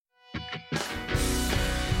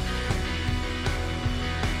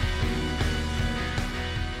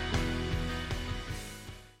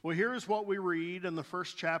Well, here's what we read in the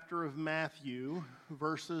first chapter of Matthew,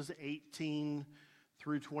 verses 18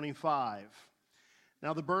 through 25.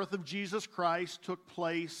 Now, the birth of Jesus Christ took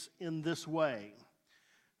place in this way.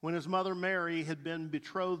 When his mother Mary had been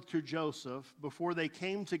betrothed to Joseph, before they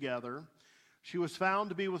came together, she was found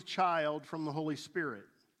to be with child from the Holy Spirit.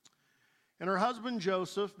 And her husband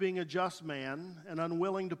Joseph, being a just man and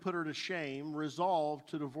unwilling to put her to shame, resolved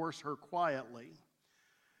to divorce her quietly.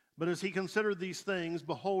 But as he considered these things,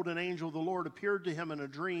 behold, an angel of the Lord appeared to him in a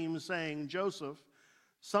dream, saying, Joseph,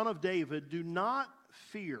 son of David, do not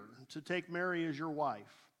fear to take Mary as your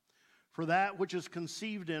wife, for that which is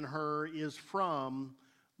conceived in her is from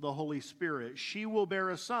the Holy Spirit. She will bear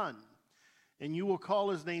a son, and you will call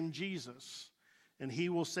his name Jesus, and he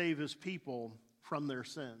will save his people from their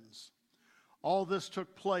sins. All this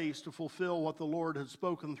took place to fulfill what the Lord had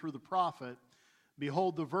spoken through the prophet.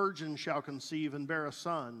 Behold, the virgin shall conceive and bear a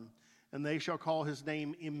son, and they shall call his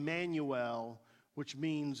name Emmanuel, which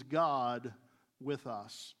means God with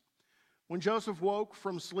us. When Joseph woke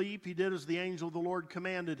from sleep, he did as the angel of the Lord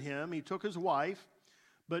commanded him. He took his wife,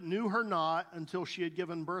 but knew her not until she had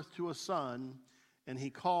given birth to a son, and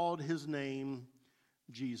he called his name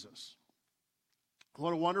Jesus.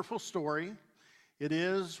 What a wonderful story. It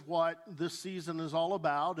is what this season is all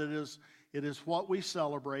about. It is what we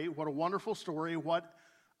celebrate. What a wonderful story. What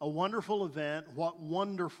a wonderful event. What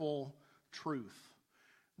wonderful truth.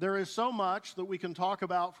 There is so much that we can talk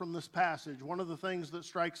about from this passage. One of the things that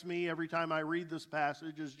strikes me every time I read this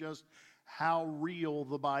passage is just how real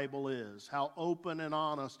the Bible is, how open and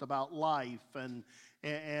honest about life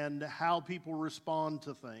and how people respond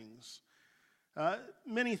to things.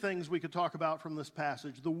 Many things we could talk about from this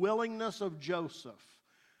passage. The willingness of Joseph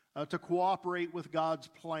to cooperate with God's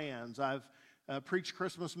plans. I've preached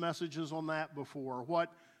Christmas messages on that before. What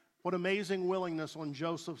amazing willingness on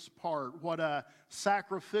Joseph's part. What a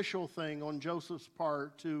sacrificial thing on Joseph's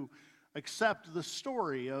part to accept the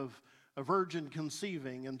story of a virgin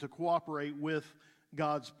conceiving and to cooperate with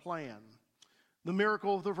God's plan. The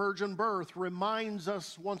miracle of the virgin birth reminds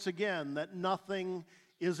us once again that nothing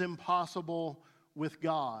is impossible with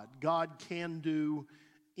God. God can do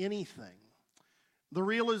anything. The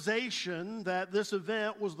realization that this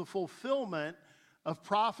event was the fulfillment of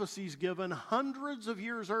prophecies given hundreds of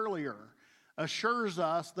years earlier assures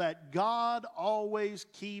us that God always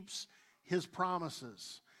keeps his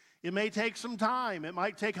promises. It may take some time. It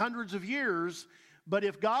might take hundreds of years. But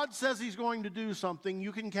if God says he's going to do something,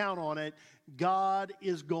 you can count on it. God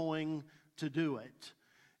is going to do it.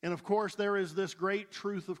 And of course, there is this great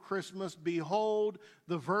truth of Christmas. Behold,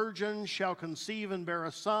 the virgin shall conceive and bear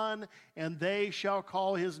a son, and they shall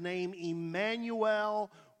call his name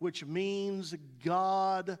Emmanuel, which means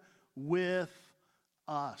God with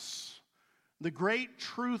us. The great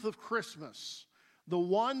truth of Christmas. The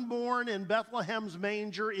one born in Bethlehem's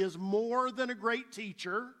manger is more than a great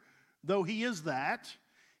teacher, though he is that.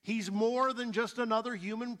 He's more than just another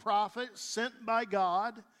human prophet sent by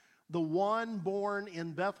God. The one born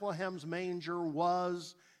in Bethlehem's manger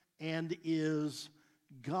was and is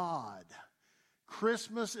God.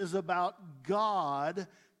 Christmas is about God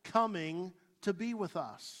coming to be with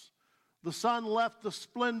us. The Son left the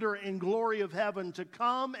splendor and glory of heaven to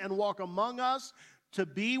come and walk among us, to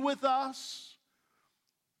be with us,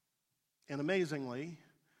 and amazingly,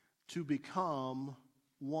 to become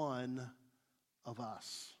one of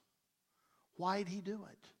us. Why'd he do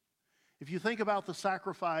it? If you think about the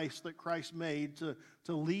sacrifice that Christ made to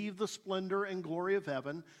leave the splendor and glory of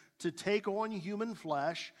heaven, to take on human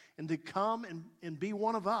flesh, and to come and be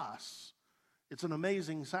one of us, it's an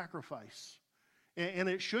amazing sacrifice. And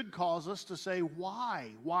it should cause us to say,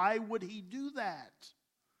 why? Why would he do that?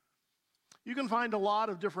 You can find a lot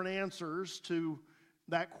of different answers to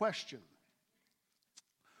that question.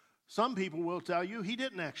 Some people will tell you he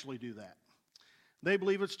didn't actually do that. They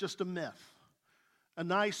believe it's just a myth. A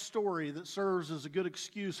nice story that serves as a good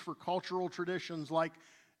excuse for cultural traditions like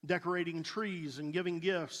decorating trees and giving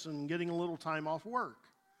gifts and getting a little time off work.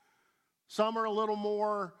 Some are a little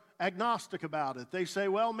more agnostic about it. They say,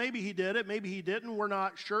 well, maybe he did it, maybe he didn't, we're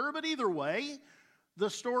not sure, but either way, the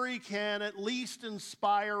story can at least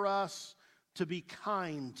inspire us to be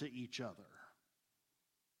kind to each other.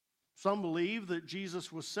 Some believe that Jesus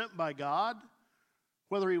was sent by God.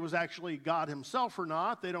 Whether he was actually God himself or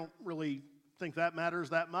not, they don't really think that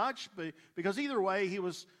matters that much, because either way, he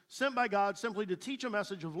was sent by God simply to teach a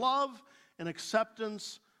message of love and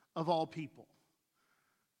acceptance of all people.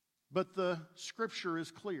 But the scripture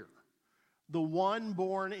is clear. The one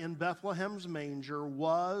born in Bethlehem's manger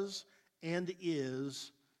was and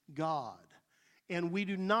is God. And we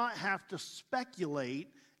do not have to speculate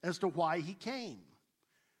as to why he came.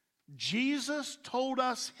 Jesus told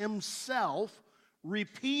us himself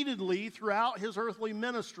repeatedly throughout his earthly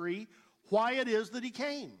ministry why it is that he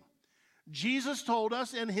came. Jesus told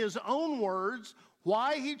us in his own words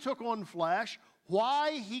why he took on flesh,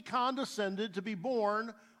 why he condescended to be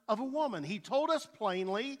born of a woman. He told us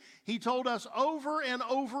plainly, he told us over and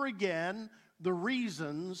over again the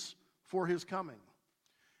reasons for his coming.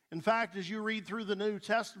 In fact, as you read through the New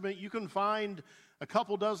Testament, you can find a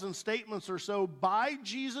couple dozen statements or so by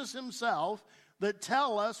Jesus himself that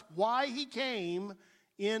tell us why he came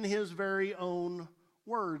in his very own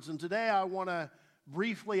words. And today I want to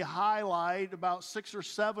briefly highlight about 6 or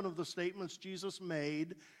 7 of the statements Jesus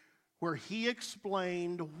made where he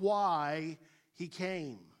explained why he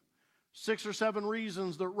came. 6 or 7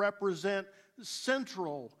 reasons that represent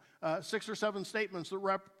central, 6 or 7 statements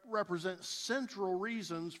that represent central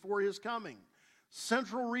reasons for his coming.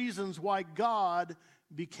 Central reasons why God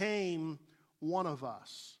became one of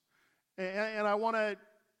us. And I want to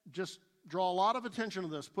just draw a lot of attention to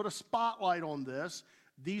this, put a spotlight on this.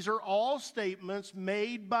 These are all statements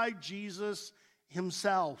made by Jesus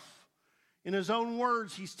himself. In his own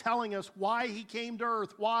words, he's telling us why he came to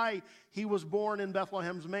earth, why he was born in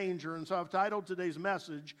Bethlehem's manger. And so I've titled today's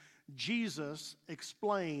message, Jesus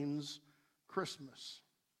Explains Christmas.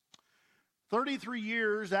 33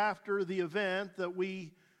 years after the event that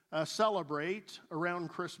we celebrate around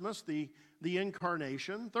Christmas, the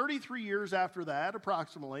incarnation, 33 years after that,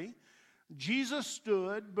 approximately, Jesus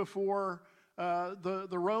stood before the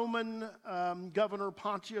Roman governor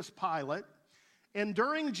Pontius Pilate. And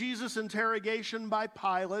during Jesus' interrogation by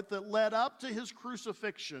Pilate that led up to his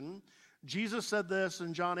crucifixion, Jesus said this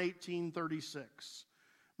in John 18:36.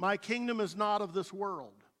 My kingdom is not of this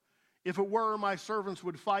world. If it were, my servants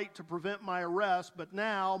would fight to prevent my arrest, but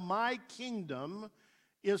now my kingdom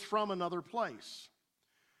is from another place.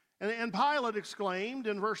 And Pilate exclaimed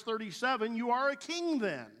in verse 37, you are a king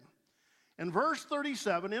then. In verse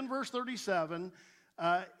 37,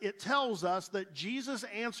 it tells us that Jesus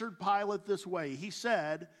answered Pilate this way. He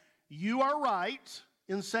said, you are right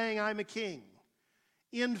in saying I'm a king.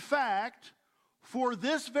 In fact, for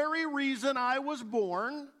this very reason I was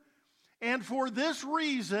born, and for this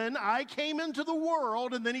reason I came into the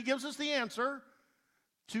world, and then he gives us the answer,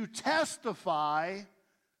 to testify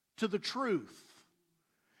to the truth.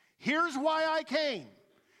 Here's why I came.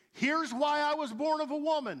 Here's why I was born of a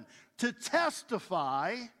woman, to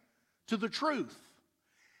testify to the truth.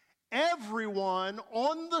 Everyone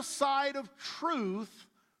on the side of truth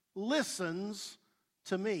listens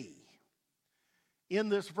to me. In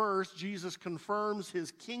this verse, Jesus confirms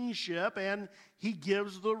his kingship and he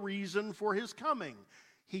gives the reason for his coming.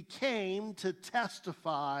 He came to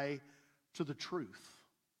testify to the truth.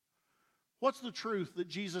 What's the truth that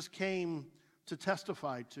Jesus came to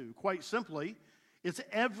testify to? Quite simply, it's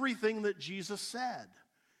everything that Jesus said,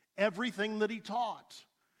 everything that he taught.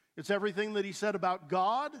 It's everything that he said about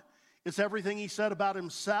God. It's everything he said about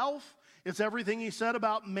himself. It's everything he said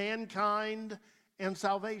about mankind and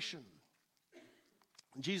salvation.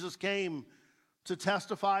 Jesus came to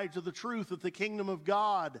testify to the truth that the kingdom of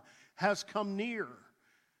God has come near.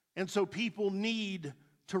 And so people need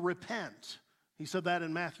to repent. He said that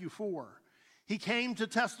in Matthew 4. He came to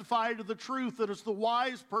testify to the truth that it's the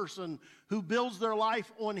wise person who builds their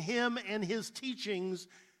life on him and his teachings,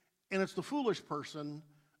 and it's the foolish person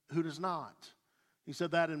who does not. He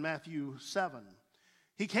said that in Matthew 7.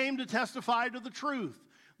 He came to testify to the truth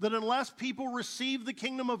that unless people receive the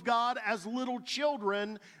kingdom of God as little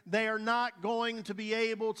children, they are not going to be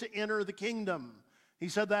able to enter the kingdom. He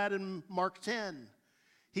said that in Mark 10.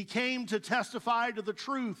 He came to testify to the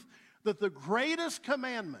truth that the greatest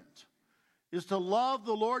commandment is to love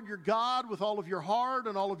the Lord your God with all of your heart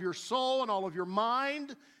and all of your soul and all of your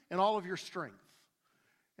mind and all of your strength.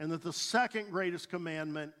 And that the second greatest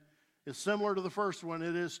commandment is similar to the first one.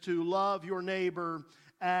 It is to love your neighbor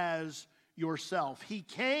as yourself. He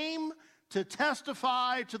came to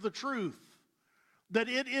testify to the truth that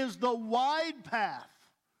it is the wide path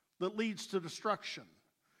that leads to destruction,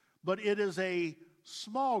 but it is a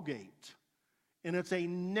small gate and it's a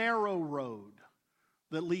narrow road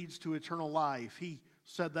that leads to eternal life. He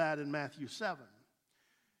said that in Matthew 7.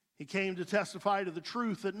 He came to testify to the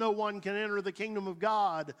truth that no one can enter the kingdom of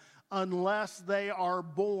God unless they are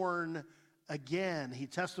born again. He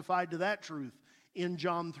testified to that truth in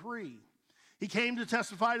John 3. He came to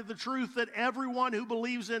testify to the truth that everyone who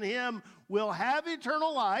believes in him will have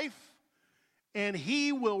eternal life and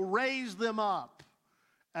he will raise them up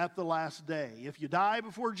at the last day. If you die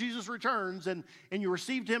before Jesus returns and you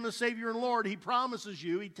received him as Savior and Lord, he promises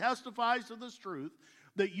you, he testifies to this truth,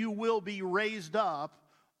 that you will be raised up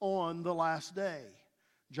on the last day.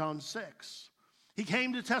 John 6. He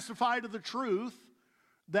came to testify to the truth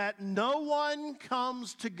that no one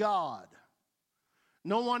comes to God,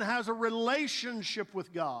 no one has a relationship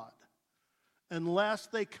with God unless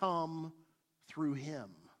they come through him.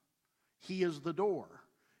 He is the door.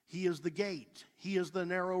 He is the gate. He is the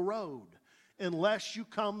narrow road. Unless you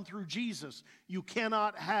come through Jesus, you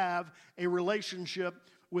cannot have a relationship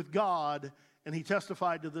with God. And he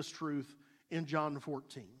testified to this truth in John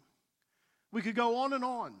 14. We could go on and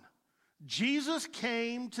on. Jesus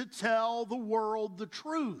came to tell the world the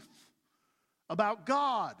truth about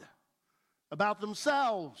God, about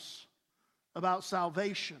themselves, about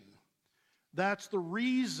salvation. That's the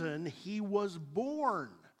reason he was born.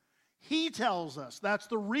 He tells us that's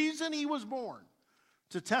the reason he was born,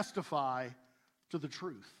 to testify to the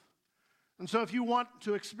truth. And so if you want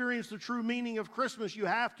to experience the true meaning of Christmas, you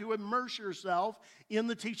have to immerse yourself in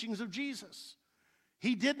the teachings of Jesus.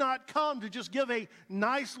 He did not come to just give a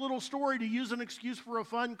nice little story to use an excuse for a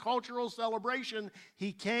fun cultural celebration.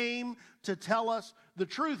 He came to tell us the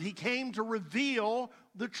truth. He came to reveal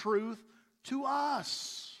the truth to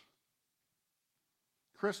us.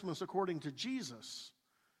 Christmas, according to Jesus,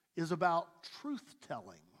 is about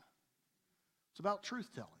truth-telling. It's about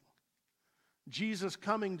truth-telling. Jesus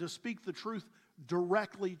coming to speak the truth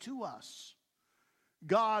directly to us.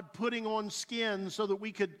 God putting on skin so that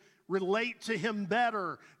we could relate to him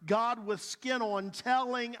better. God with skin on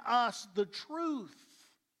telling us the truth.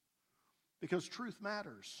 Because truth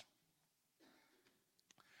matters.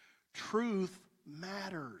 Truth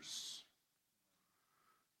matters.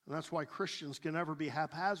 And that's why Christians can never be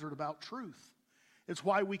haphazard about truth. It's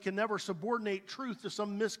why we can never subordinate truth to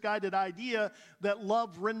some misguided idea that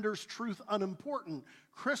love renders truth unimportant.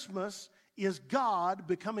 Christmas is God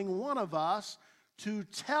becoming one of us to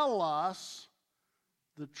tell us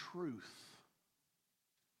the truth.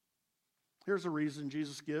 Here's a reason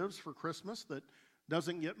Jesus gives for Christmas that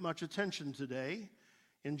doesn't get much attention today.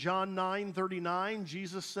 In John 9:39,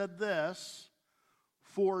 Jesus said this,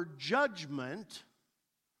 "For judgment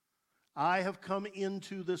I have come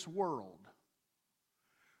into this world,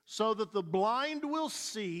 so that the blind will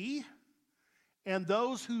see, and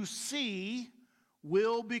those who see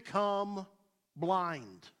will become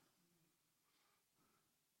blind."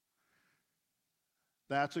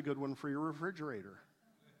 That's a good one for your refrigerator.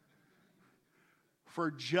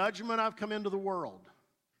 For judgment I've come into the world.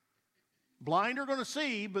 Blind are going to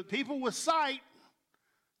see, but people with sight,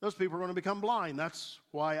 those people are going to become blind. That's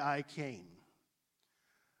why I came.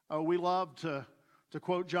 We love to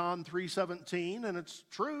quote John 3:17, and it's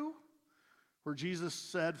true, where Jesus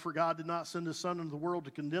said, "For God did not send his Son into the world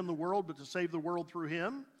to condemn the world, but to save the world through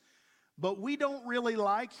him." But we don't really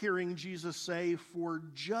like hearing Jesus say, "For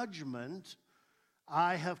judgment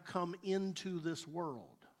I have come into this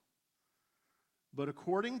world." But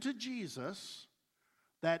according to Jesus,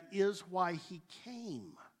 that is why he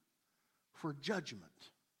came, for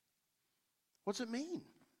judgment. What's it mean?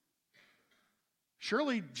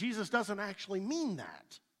 Surely Jesus doesn't actually mean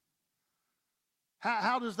that.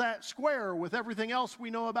 How does that square with everything else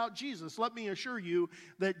we know about Jesus? Let me assure you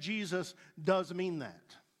that Jesus does mean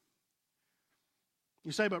that.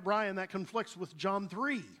 You say, "But Brian, that conflicts with John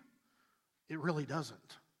 3. It really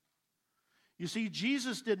doesn't. You see,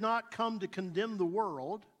 Jesus did not come to condemn the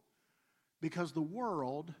world because the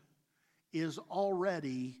world is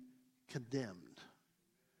already condemned.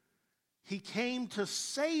 He came to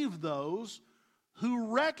save those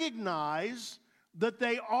who recognize that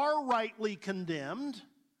they are rightly condemned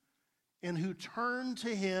and who turn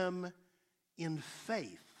to him in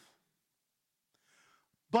faith.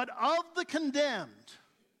 But of the condemned,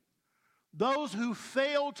 those who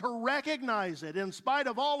fail to recognize it in spite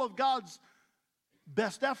of all of God's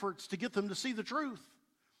best efforts to get them to see the truth,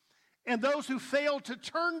 and those who fail to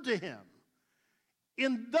turn to him,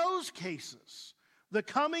 in those cases, the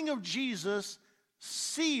coming of Jesus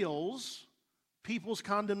seals people's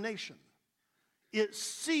condemnation. It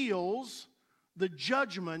seals the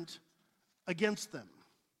judgment against them.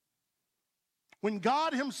 When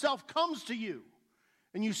God himself comes to you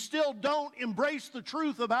and you still don't embrace the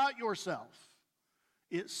truth about yourself,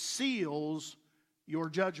 it seals your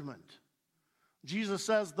judgment. Jesus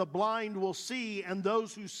says the blind will see, and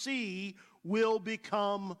those who see will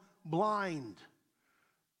become blind.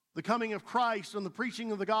 The coming of Christ and the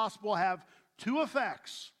preaching of the gospel have two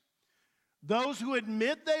effects. Those who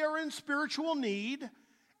admit they are in spiritual need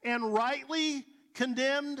and rightly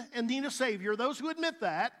condemned and need a Savior, those who admit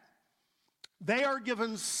that, they are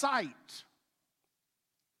given sight.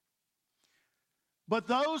 But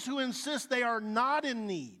those who insist they are not in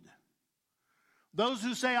need, those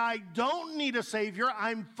who say, "I don't need a Savior,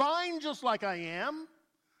 I'm fine just like I am,"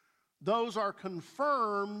 those are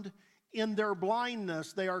confirmed in their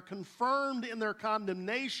blindness. They are confirmed in their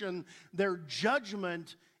condemnation. Their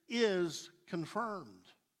judgment is confirmed.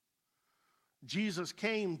 Jesus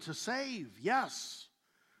came to save, yes,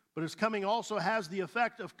 but his coming also has the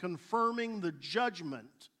effect of confirming the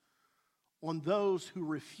judgment on those who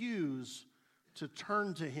refuse to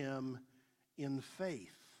turn to him in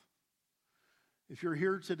faith. If you're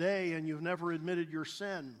here today and you've never admitted your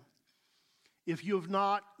sin, if you have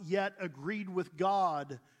not yet agreed with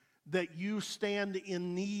God that you stand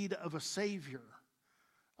in need of a Savior,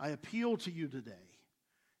 I appeal to you today.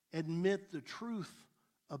 Admit the truth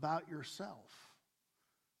about yourself.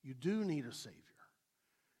 You do need a Savior.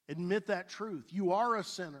 Admit that truth. You are a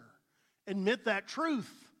sinner. Admit that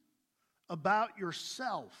truth about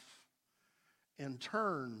yourself and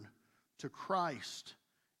turn to Christ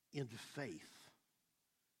in faith.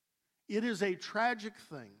 It is a tragic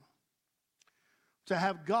thing to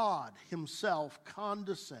have God himself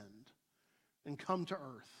condescend and come to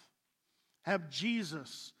earth. Have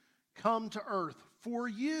Jesus come to earth for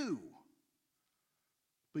you,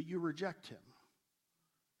 but you reject him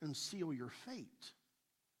and seal your fate.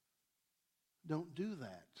 Don't do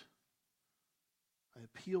that. I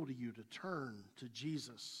appeal to you to turn to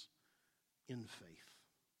Jesus in faith.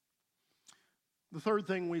 The third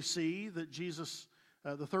thing we see that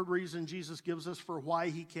the third reason Jesus gives us for why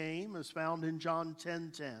he came is found in John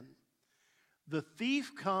 10:10. The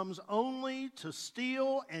thief comes only to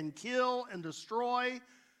steal and kill and destroy.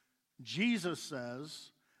 Jesus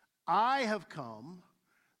says, I have come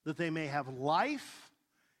that they may have life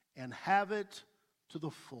and have it to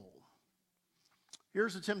the full.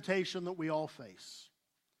 Here's a temptation that we all face.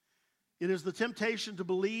 It is the temptation to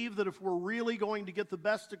believe that if we're really going to get the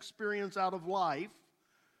best experience out of life,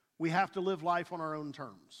 we have to live life on our own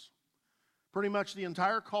terms. Pretty much the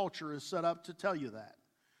entire culture is set up to tell you that.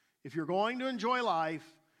 If you're going to enjoy life,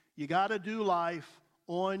 you got to do life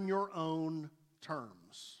on your own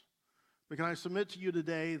terms. But can I submit to you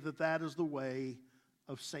today that that is the way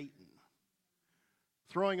of Satan?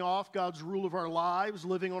 Throwing off God's rule of our lives,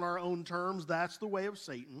 living on our own terms, that's the way of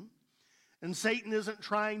Satan. And Satan isn't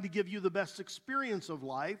trying to give you the best experience of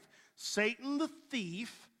life. Satan, the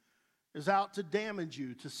thief, is out to damage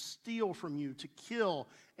you, to steal from you, to kill,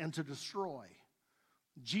 and to destroy.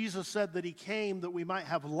 Jesus said that he came that we might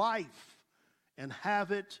have life and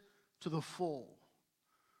have it to the full.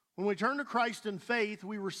 When we turn to Christ in faith,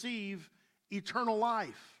 we receive eternal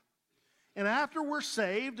life. And after we're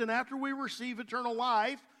saved and after we receive eternal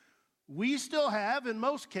life, we still have, in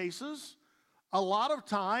most cases, a lot of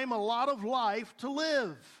time, a lot of life to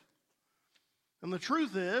live. And the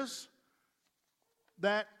truth is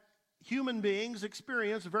that human beings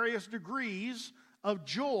experience various degrees of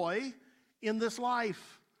joy in this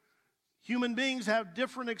life. Human beings have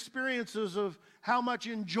different experiences of how much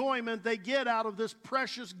enjoyment they get out of this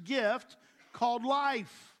precious gift called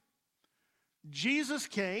life. Jesus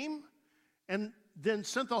came and then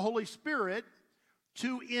sent the Holy Spirit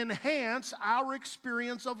to enhance our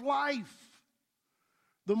experience of life.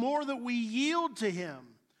 The more that we yield to him,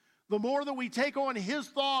 the more that we take on his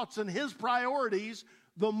thoughts and his priorities,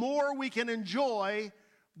 the more we can enjoy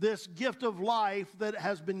this gift of life that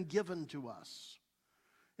has been given to us.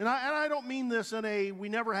 And I don't mean this in a we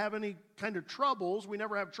never have any kind of troubles, we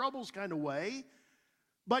never have troubles kind of way.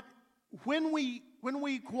 But when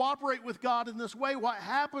we cooperate with God in this way, what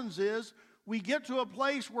happens is we get to a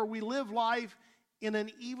place where we live life in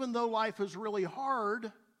an even though life is really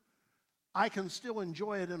hard, I can still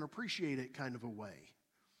enjoy it and appreciate it kind of a way.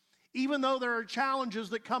 Even though there are challenges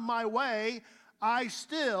that come my way, I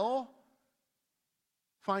still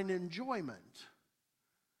find enjoyment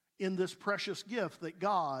in this precious gift that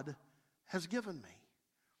God has given me.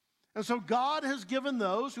 And so God has given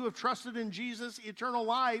those who have trusted in Jesus eternal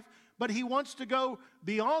life, but he wants to go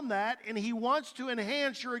beyond that, and he wants to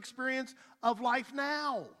enhance your experience of life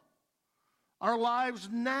now. Our lives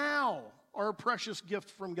now are a precious gift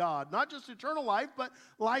from God. Not just eternal life, but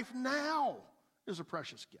life now is a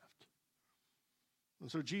precious gift. And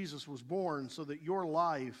so Jesus was born so that your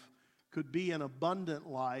life could be an abundant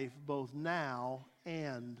life both now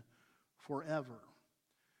and forever.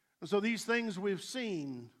 And so these things we've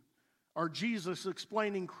seen are Jesus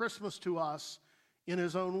explaining Christmas to us in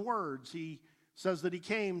his own words. He says that he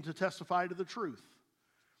came to testify to the truth.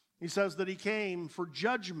 He says that he came for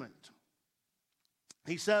judgment.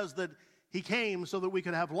 He says that he came so that we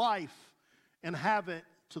could have life and have it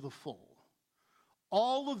to the full.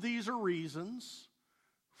 All of these are reasons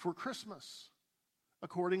for Christmas,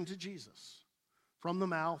 according to Jesus, from the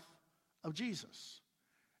mouth of Jesus.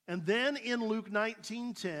 And then in Luke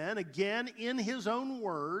 19:10, again in his own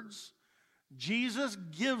words, Jesus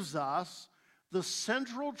gives us the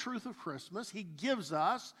central truth of Christmas. He gives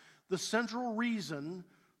us the central reason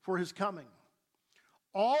for his coming.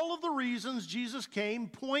 All of the reasons Jesus came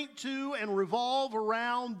point to and revolve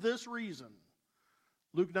around this reason.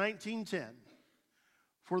 Luke 19:10,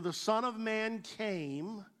 for the Son of Man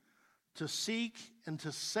came to seek and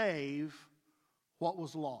to save what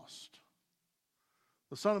was lost.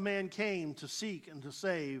 The Son of Man came to seek and to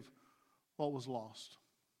save what was lost.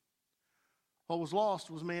 What was lost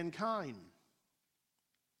was mankind.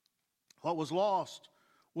 What was lost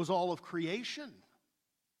was all of creation.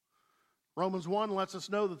 Romans 1 lets us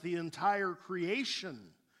know that the entire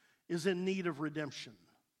creation is in need of redemption.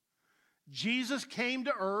 Jesus came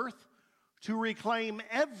to earth to reclaim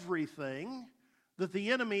everything that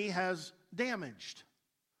the enemy has damaged.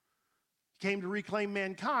 He came to reclaim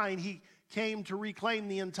mankind. He came to reclaim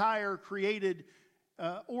the entire created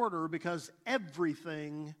order because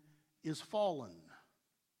everything is fallen.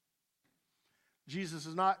 Jesus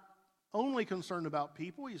is not only concerned about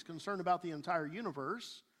people, he's concerned about the entire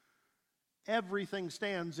universe. Everything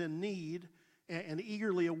stands in need and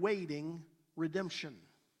eagerly awaiting redemption.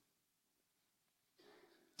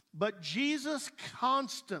 But Jesus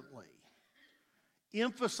constantly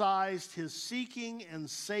emphasized his seeking and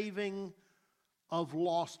saving of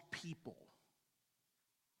lost people.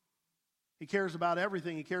 He cares about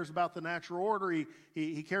everything. He cares about the natural order.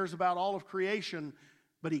 He cares about all of creation.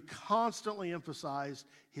 But he constantly emphasized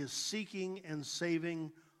his seeking and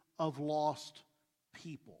saving of lost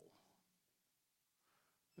people.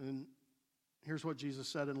 And here's what Jesus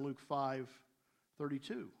said in Luke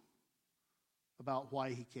 5:32 about why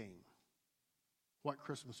he came, what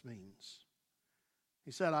Christmas means.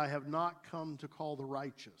 He said, I have not come to call the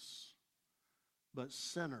righteous, but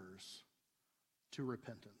sinners to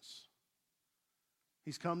repentance.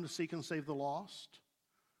 He's come to seek and save the lost.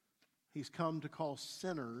 He's come to call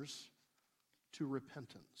sinners to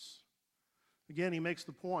repentance. Again, he makes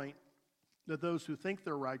the point that those who think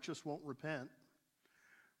they're righteous won't repent,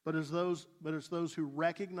 but it's those who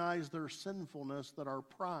recognize their sinfulness that are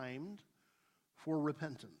primed for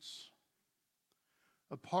repentance.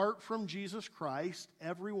 Apart from Jesus Christ,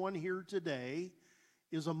 everyone here today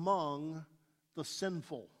is among the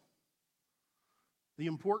sinful. The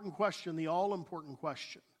important question, the all-important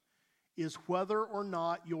question, is whether or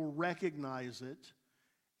not you'll recognize it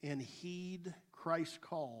and heed Christ's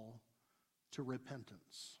call to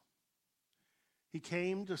repentance. He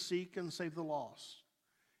came to seek and save the lost.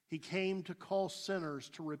 He came to call sinners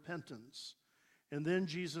to repentance. And then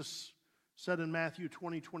Jesus said in Matthew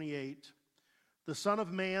 20:28, the Son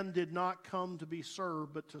of Man did not come to be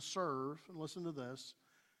served, but to serve, and listen to this,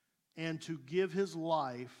 and to give his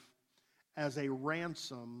life as a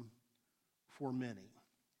ransom for many.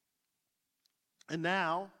 And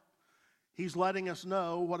now, he's letting us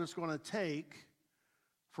know what it's going to take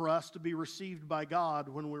for us to be received by God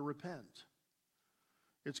when we repent.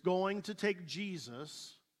 It's going to take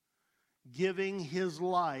Jesus giving his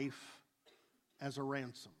life as a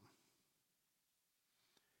ransom.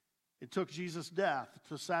 It took Jesus' death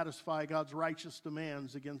to satisfy God's righteous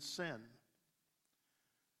demands against sin.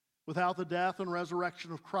 Without the death and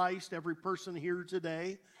resurrection of Christ, every person here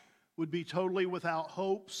today would be totally without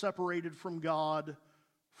hope, separated from God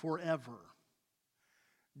forever.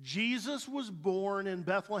 Jesus was born in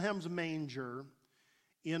Bethlehem's manger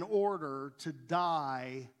in order to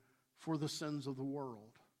die for the sins of the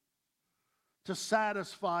world, to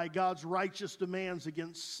satisfy God's righteous demands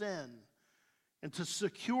against sin, and to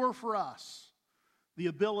secure for us the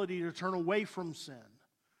ability to turn away from sin,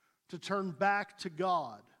 to turn back to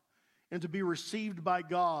God, and to be received by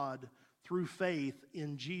God through faith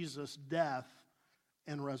in Jesus' death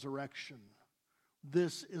and resurrection.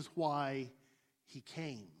 This is why he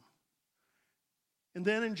came. And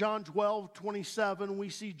then in John 12:27, we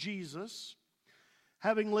see Jesus,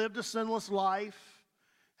 having lived a sinless life,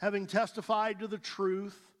 having testified to the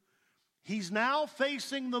truth, he's now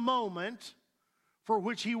facing the moment for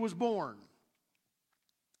which he was born.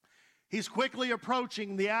 He's quickly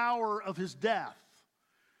approaching the hour of his death.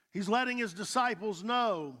 He's letting his disciples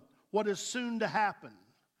know what is soon to happen.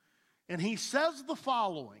 And he says the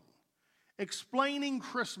following, explaining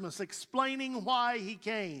Christmas, explaining why he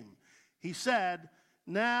came. He said,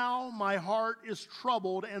 now my heart is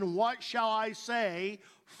troubled, and what shall I say?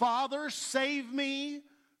 Father, save me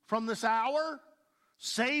from this hour.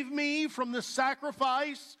 Save me from this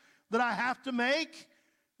sacrifice that I have to make.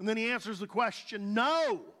 And then he answers the question,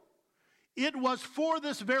 no, it was for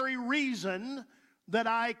this very reason that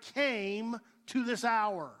I came to this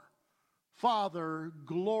hour. Father,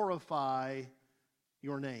 glorify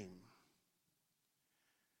your name.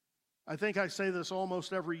 I think I say this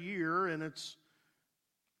almost every year, and it's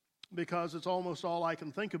because it's almost all I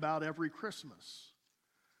can think about every Christmas.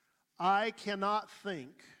 I cannot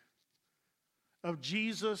think of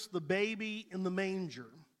Jesus, the baby in the manger,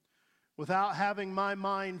 without having my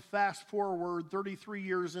mind fast forward 33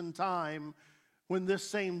 years in time when this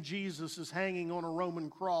same Jesus is hanging on a Roman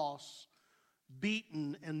cross,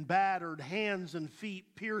 beaten and battered, hands and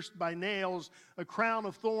feet pierced by nails, a crown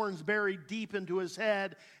of thorns buried deep into his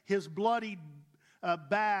head, his bloody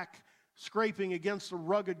back scraping against a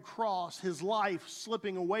rugged cross, his life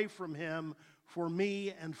slipping away from him for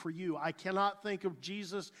me and for you. I cannot think of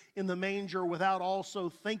Jesus in the manger without also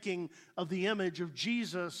thinking of the image of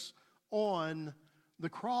Jesus on the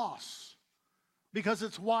cross, because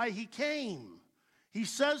it's why he came. He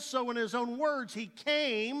says so in his own words. He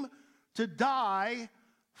came to die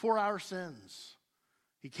for our sins.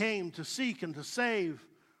 He came to seek and to save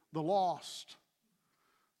the lost.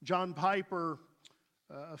 John Piper,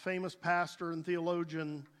 a famous pastor and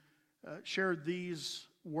theologian, shared these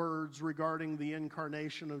words regarding the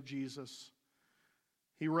incarnation of Jesus.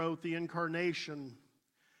 He wrote, "The incarnation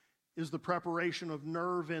is the preparation of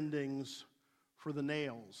nerve endings for the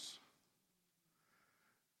nails."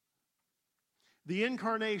 The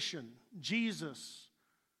incarnation, Jesus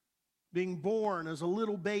being born as a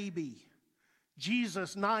little baby,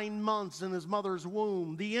 Jesus 9 months in his mother's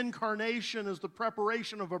womb. The incarnation is the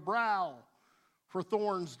preparation of a brow for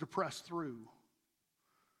thorns to press through.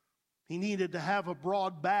 He needed to have a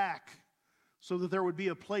broad back so that there would be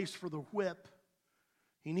a place for the whip.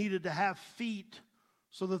 He needed to have feet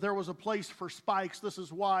so that there was a place for spikes. This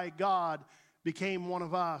is why God became one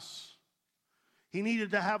of us. He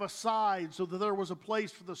needed to have a side so that there was a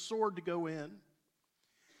place for the sword to go in.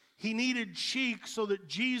 He needed cheeks so that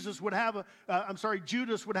Judas would have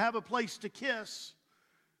a place to kiss.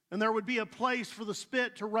 And there would be a place for the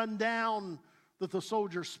spit to run down that the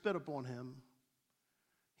soldiers spit upon him.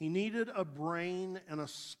 He needed a brain and a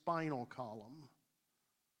spinal column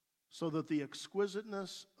so that the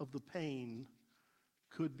exquisiteness of the pain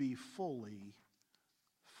could be fully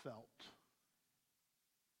felt.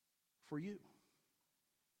 For you,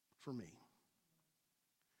 for me.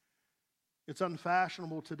 It's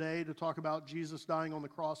unfashionable today to talk about Jesus dying on the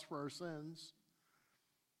cross for our sins.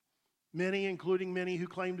 Many, including many who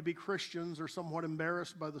claim to be Christians, are somewhat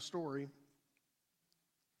embarrassed by the story.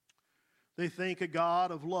 They think a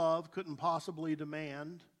God of love couldn't possibly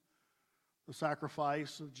demand the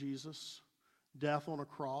sacrifice of Jesus, death on a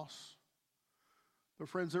cross. But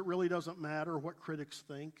friends, it really doesn't matter what critics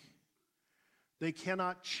think. They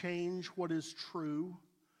cannot change what is true.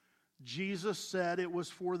 Jesus said it was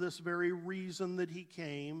for this very reason that he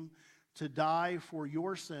came, to die for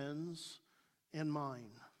your sins and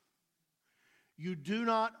mine. You do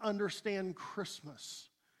not understand Christmas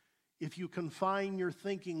if you confine your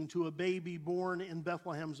thinking to a baby born in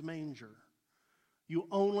Bethlehem's manger. You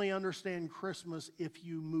only understand Christmas if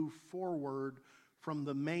you move forward from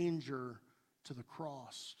the manger to the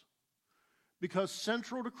cross. Because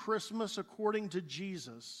central to Christmas, according to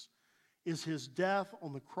Jesus, is his death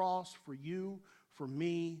on the cross for you, for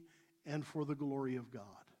me, and for the glory of God.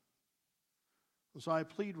 And so I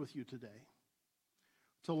plead with you today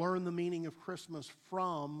to learn the meaning of Christmas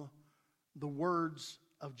from the words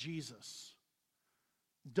of Jesus.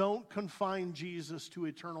 Don't confine Jesus to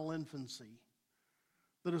eternal infancy.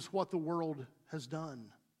 That is what the world has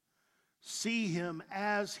done. See him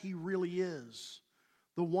as he really is,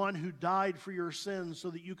 the one who died for your sins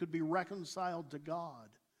so that you could be reconciled to God.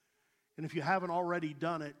 And if you haven't already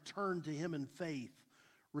done it, turn to him in faith,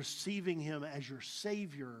 receiving him as your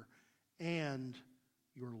Savior and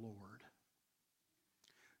your Lord.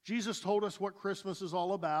 Jesus told us what Christmas is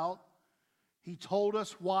all about. He told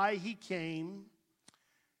us why he came.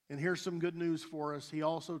 And here's some good news for us. He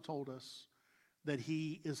also told us that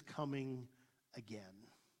he is coming again.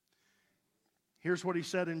 Here's what he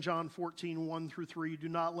said in John 14, 1 through 3. Do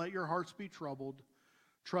not let your hearts be troubled.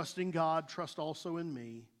 Trust in God, trust also in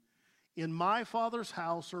me. In my Father's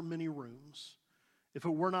house are many rooms. If it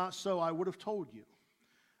were not so, I would have told you.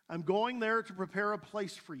 I'm going there to prepare a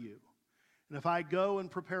place for you. And if I go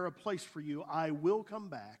and prepare a place for you, I will come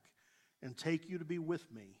back and take you to be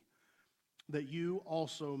with me, that you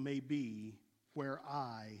also may be where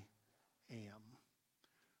I am.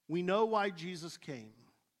 We know why Jesus came.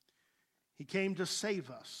 He came to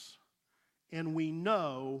save us, and we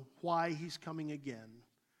know why he's coming again.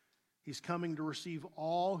 He's coming to receive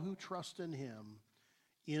all who trust in him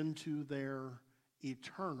into their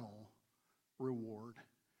eternal reward.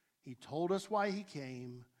 He told us why he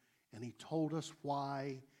came, and he told us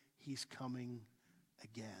why he's coming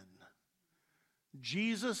again.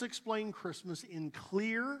 Jesus explained Christmas in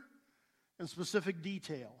clear and specific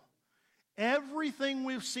detail. Everything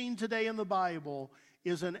we've seen today in the Bible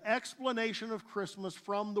is an explanation of Christmas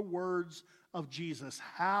from the words of Jesus.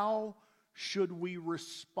 How should we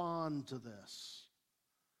respond to this?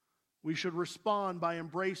 We should respond by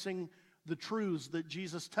embracing the truths that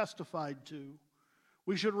Jesus testified to.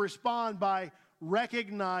 We should respond by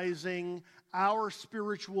recognizing our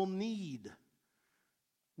spiritual need.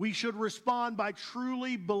 We should respond by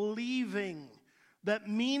truly believing that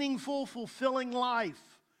meaningful, fulfilling life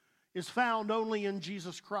is found only in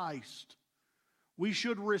Jesus Christ. We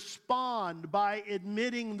should respond by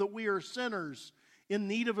admitting that we are sinners in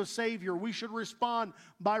need of a Savior. We should respond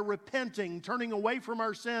by repenting, turning away from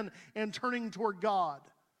our sin and turning toward God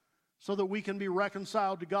so that we can be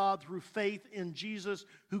reconciled to God through faith in Jesus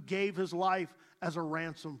who gave his life as a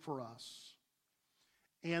ransom for us.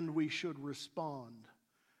 And we should respond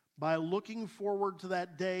by looking forward to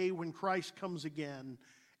that day when Christ comes again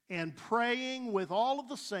and praying with all of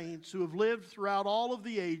the saints who have lived throughout all of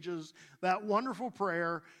the ages that wonderful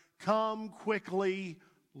prayer, "Come quickly,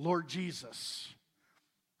 Lord Jesus."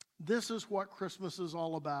 This is what Christmas is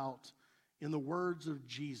all about in the words of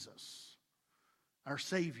Jesus, our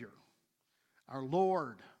Savior, our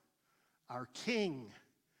Lord, our King,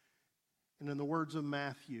 and in the words of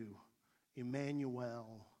Matthew,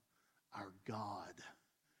 Emmanuel, our God,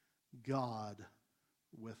 God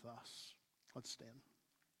with us. Let's stand.